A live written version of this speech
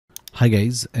Hi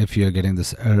guys, if you are getting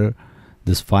this error,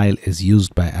 this file is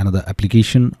used by another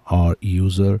application or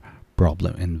user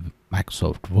problem in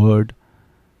Microsoft Word.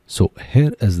 So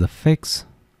here is the fix.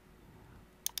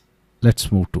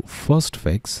 Let's move to first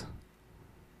fix.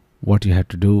 What you have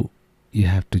to do, you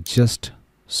have to just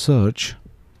search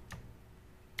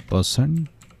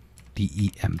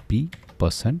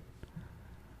 %temp% in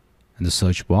the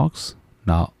search box.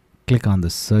 Now click on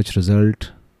the search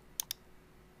result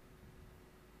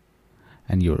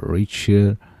and you'll reach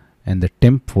here in the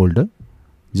temp folder.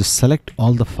 Just select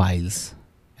all the files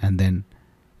and then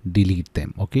delete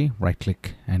them. Okay, right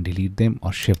click and delete them,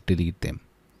 or shift delete them.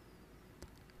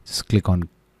 Just click on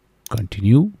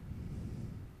continue.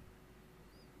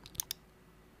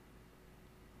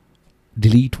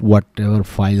 Delete whatever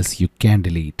files you can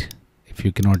delete. If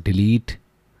you cannot delete,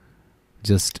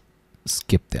 just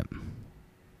skip them.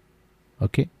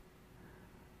 Okay,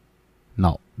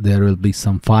 now there will be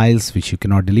some files which you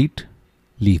cannot delete.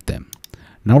 Leave them.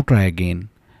 Now try again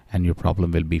and your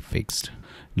problem will be fixed.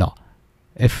 Now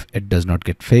if it does not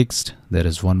get fixed, there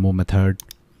is one more method.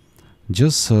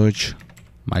 Just search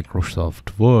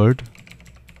Microsoft Word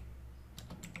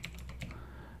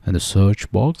in the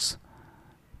search box.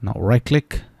 Now right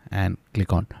click and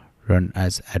click on run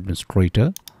as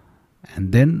administrator,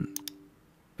 and then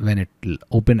when it will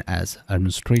open as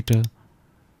administrator,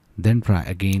 then try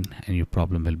again and your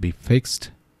problem will be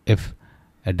fixed. If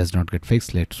it does not get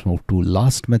fixed, let's move to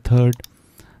last method.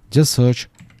 Just search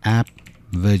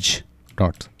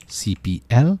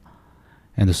appwidget.cpl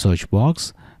in the search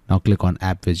box. Now click on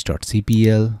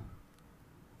appwidget.cpl.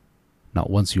 Now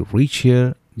once you reach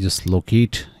here, just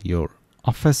locate your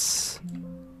Office.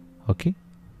 Okay,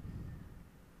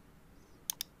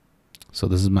 so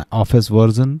this is my Office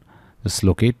version. Just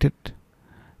locate it.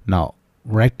 Now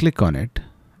right click on it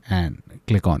and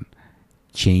click on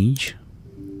change.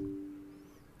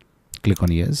 Click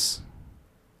on yes.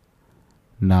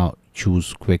 Now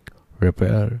choose quick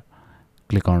repair.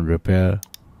 Click on repair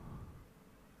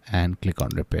and click on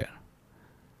repair,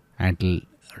 and it will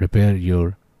repair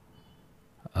your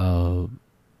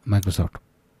Microsoft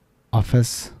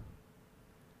Office.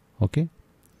 Okay,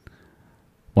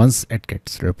 once it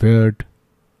gets repaired,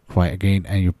 try again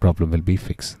and your problem will be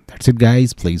fixed. That's it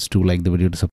guys. Please do like the video to